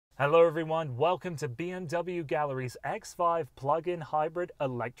Hello everyone, welcome to BMW Gallery's X5 plug-in hybrid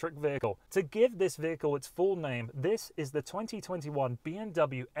electric vehicle. To give this vehicle its full name, this is the 2021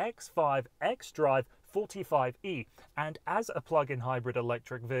 BMW X5 xDrive45e, and as a plug-in hybrid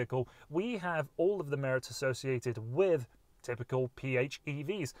electric vehicle, we have all of the merits associated with typical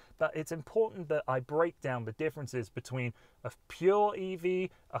PHEVs, but it's important that I break down the differences between a pure EV,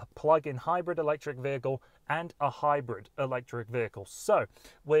 a plug-in hybrid electric vehicle, and a hybrid electric vehicle. So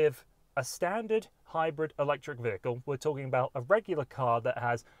with a standard hybrid electric vehicle, we're talking about a regular car that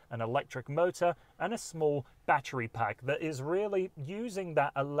has an electric motor and a small battery pack that is really using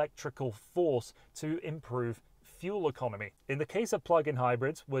that electrical force to improve fuel economy. In the case of plug-in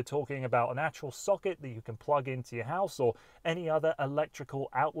hybrids, we're talking about an actual socket that you can plug into your house or any other electrical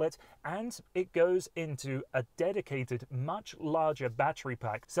outlet, and it goes into a dedicated, much larger battery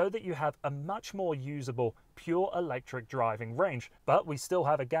pack so that you have a much more usable pure electric driving range. But we still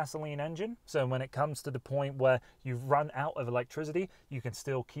have a gasoline engine, so when it comes to the point where you've run out of electricity, you can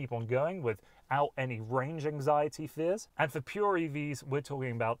still keep on going without any range anxiety fears. And for pure EVs, we're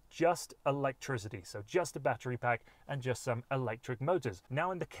talking about just electricity, so just a battery pack and just some electric motors.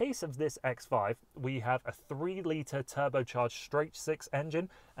 Now in the case of this X5, we have a 3-litre turbocharged straight-six engine,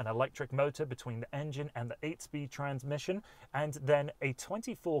 an electric motor between the engine and the 8-speed transmission, and then a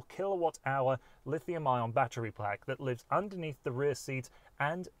 24 kilowatt-hour lithium-ion battery pack that lives underneath the rear seat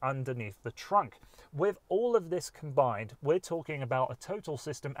and underneath the trunk. With all of this combined, we're talking about a total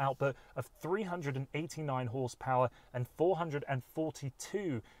system output of 389 horsepower and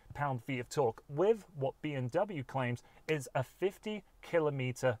 442 pound-feet of torque, with what BMW claims is a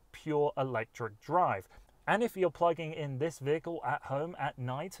 50-kilometer pure electric drive. And if you're plugging in this vehicle at home at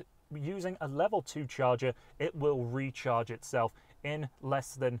night using a level 2 charger, it will recharge itself in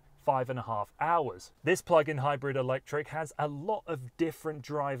less than 5.5 hours. This plug-in hybrid electric has a lot of different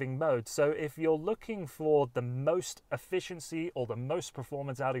driving modes, so if you're looking for the most efficiency or the most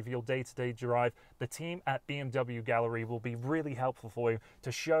performance out of your day-to-day drive, the team at BMW Gallery will be really helpful for you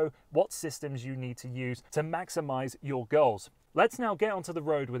to show what systems you need to use to maximize your goals. Let's now get onto the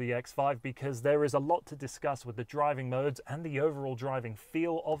road with the X5, because there is a lot to discuss with the driving modes and the overall driving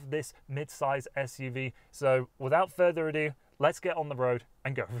feel of this mid-size SUV. So without further ado, let's get on the road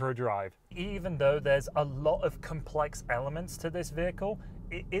and go for a drive. Even though there's a lot of complex elements to this vehicle,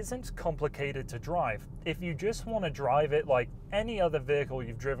 it isn't complicated to drive. If you just want to drive it like any other vehicle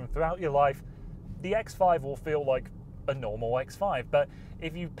you've driven throughout your life, the X5 will feel like a normal X5. But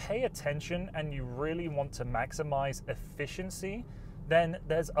if you pay attention and you really want to maximize efficiency, then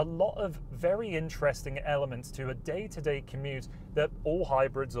there's a lot of very interesting elements to a day-to-day commute that all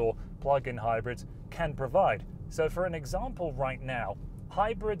hybrids or plug-in hybrids can provide. So for an example right now,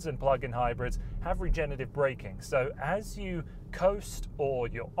 hybrids and plug-in hybrids have regenerative braking. So as you coast or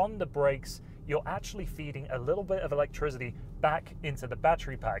you're on the brakes, you're actually feeding a little bit of electricity back into the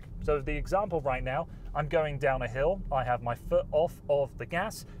battery pack. So the example right now, I'm going down a hill, I have my foot off of the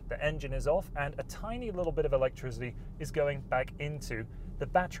gas, the engine is off, and a tiny little bit of electricity is going back into the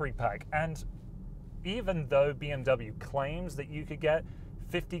battery pack. And even though BMW claims that you could get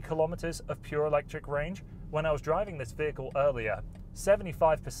 50 kilometers of pure electric range, when I was driving this vehicle earlier,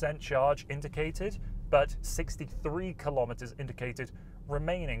 75% charge indicated, but 63 kilometers indicated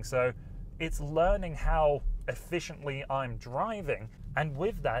remaining. So it's learning how efficiently I'm driving, and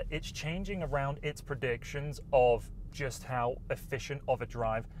with that, it's changing around its predictions of just how efficient of a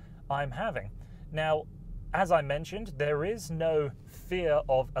drive I'm having. Now, as I mentioned, there is no fear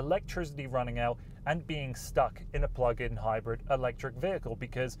of electricity running out and being stuck in a plug-in hybrid electric vehicle,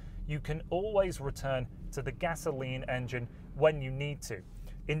 because you can always return to the gasoline engine when you need to.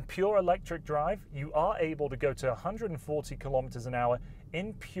 In pure electric drive, you are able to go to 140 kilometers an hour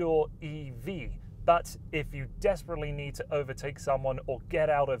in pure EV. But if you desperately need to overtake someone or get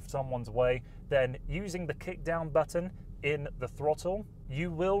out of someone's way, then using the kick down button in the throttle,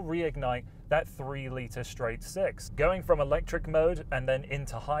 you will reignite that 3-litre straight six. Going from electric mode and then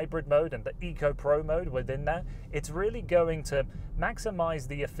into hybrid mode and the Eco Pro mode within that, it's really going to maximize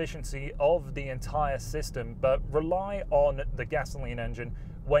the efficiency of the entire system, but rely on the gasoline engine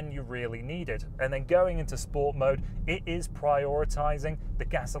when you really need it. And then going into sport mode, it is prioritizing the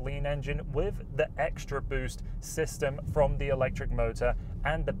gasoline engine with the extra boost system from the electric motor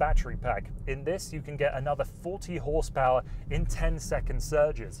and the battery pack. In this, you can get another 40 horsepower in 10-second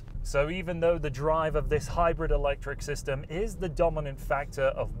surges. So even though the drive of this hybrid electric system is the dominant factor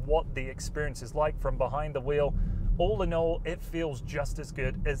of what the experience is like from behind the wheel, all in all, it feels just as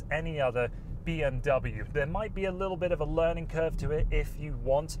good as any other BMW. There might be a little bit of a learning curve to it if you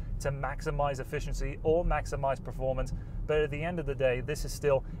want to maximize efficiency or maximize performance, but at the end of the day, this is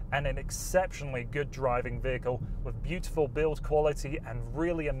still an exceptionally good driving vehicle with beautiful build quality and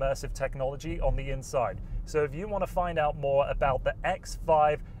really immersive technology on the inside. So if you want to find out more about the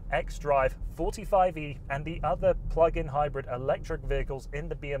X5, xDrive45e and the other plug-in hybrid electric vehicles in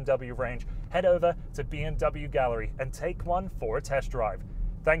the BMW range, head over to BMW Gallery and take one for a test drive.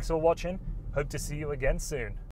 Thanks for watching. Hope to see you again soon.